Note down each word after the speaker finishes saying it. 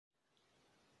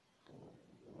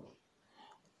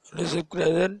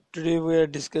Present. Today we are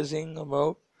discussing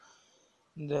about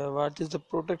the what is the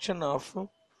protection of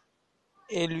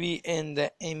LV and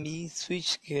the ME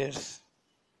switch gears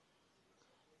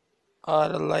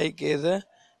are like as a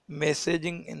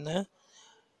messaging in the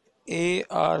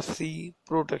ARC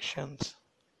protections.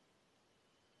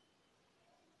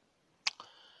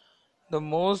 The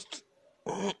most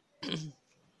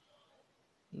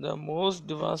the most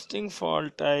devastating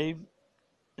fault type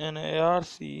an ARC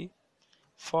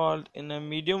fault in a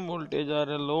medium voltage or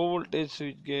a low voltage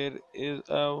switchgear is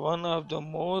one of the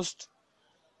most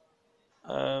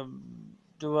uh,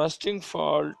 devastating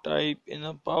fault type in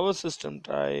a power system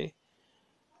terms.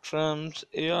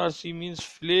 ARC means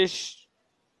flash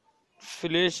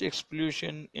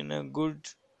explosion in a good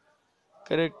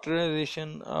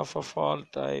characterization of a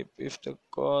fault type if the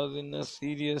cause in a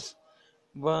serious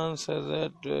burns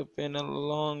hazard panel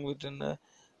along with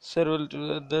several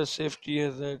to other safety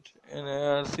hazard. An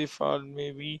ARC fault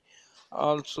may be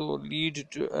also lead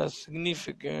to a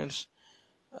significant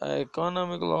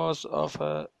economic loss of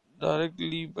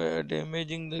directly by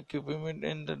damaging the equipment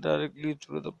and directly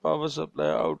through the power supply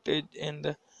outage and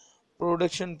the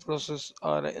production process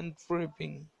are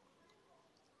interrupting.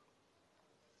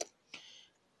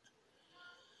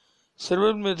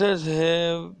 Several methods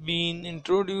have been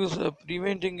introduced of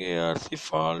preventing ARC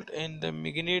fault and the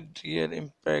mitigate their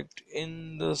impact.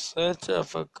 In the search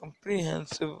of a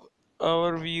comprehensive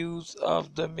overviews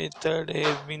of the method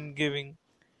has been given,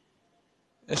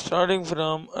 starting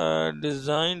from a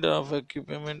design of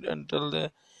equipment until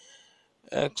the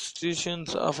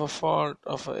extensions of a fault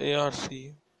of a ARC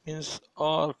means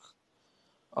arc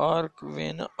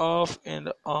when off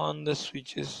and on the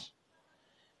switches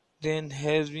then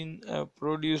has been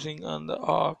producing on the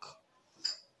arc.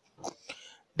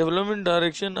 Development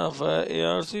direction of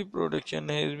ARC production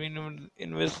has been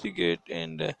investigated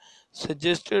and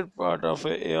suggested part of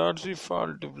a ARC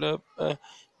fault develop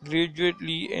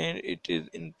gradually and it is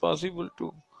impossible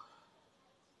to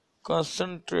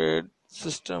concentrate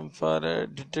system for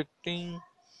detecting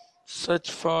such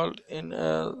fault in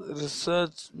a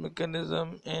research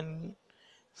mechanism and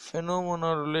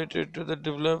phenomena related to the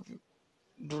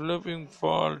developing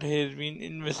fault has been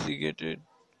investigated.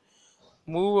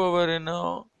 Moreover, in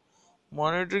a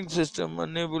monitoring system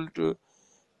unable to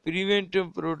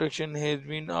preventive protection has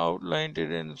been outlined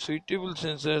and suitable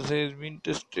sensors has been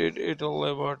tested at a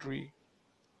laboratory.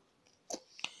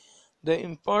 The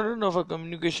importance of a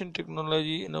communication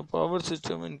technology in a power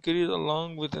system increase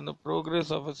along with in the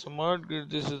progress of a smart grid.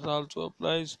 This is also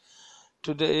applies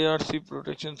to the ARC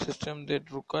protection system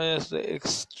that requires the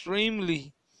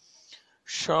extremely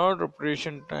short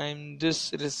operation time.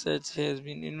 This research has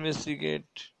been investigated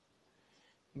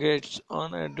gets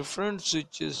on a different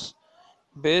switches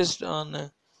based on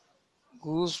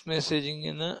goose messaging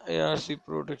in the ARC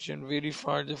protection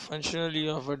verify the functionality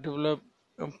of a developed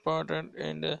important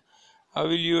and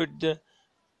evaluate the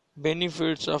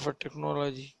benefits of a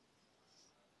technology.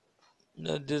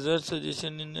 The desert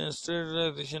suggestion in a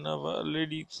standardization of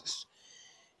LED is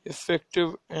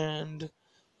effective and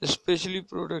especially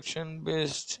production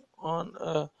based on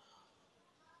a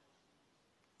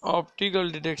optical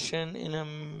detection in a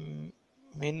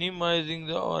minimizing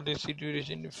the or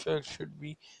situation effect should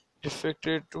be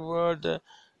directed toward the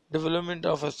development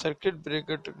of a circuit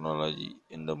breaker technology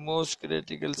in the most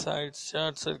critical sites.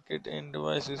 Short circuit and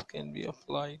devices can be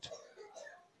applied.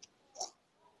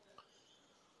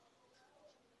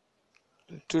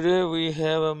 Today we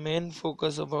have a main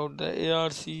focus about the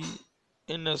ARC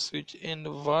in a switch and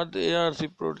what the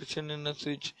ARC protection in a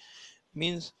switch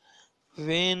means.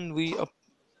 When we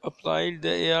applied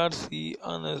the ARC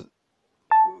on a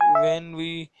when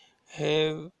we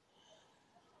have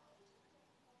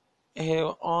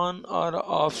on or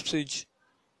off switch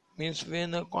means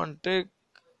when a contact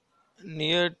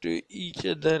near to each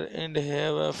other and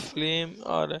have a flame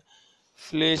or a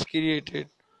flash created.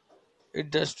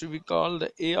 It has to be called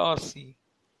the ARC.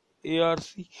 ARC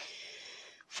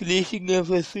flashing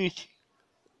of a switch.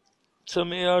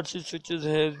 Some ARC switches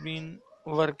has been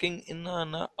working in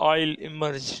an oil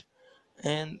emerge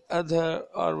and other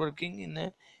are working in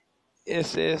a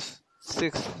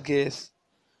SS6 gas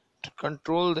to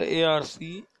control the ARC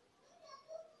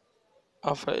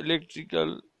of an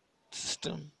electrical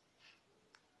system.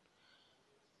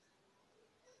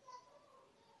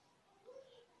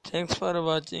 Thanks for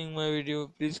watching my video.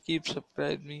 Please keep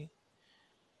subscribe me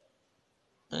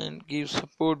and keep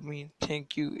support me.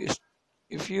 Thank you.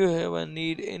 If you have a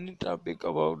need any topic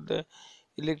about the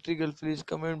electrical, please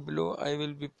comment below. I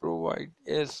will be provide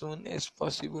as soon as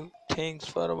possible. Thanks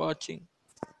for watching.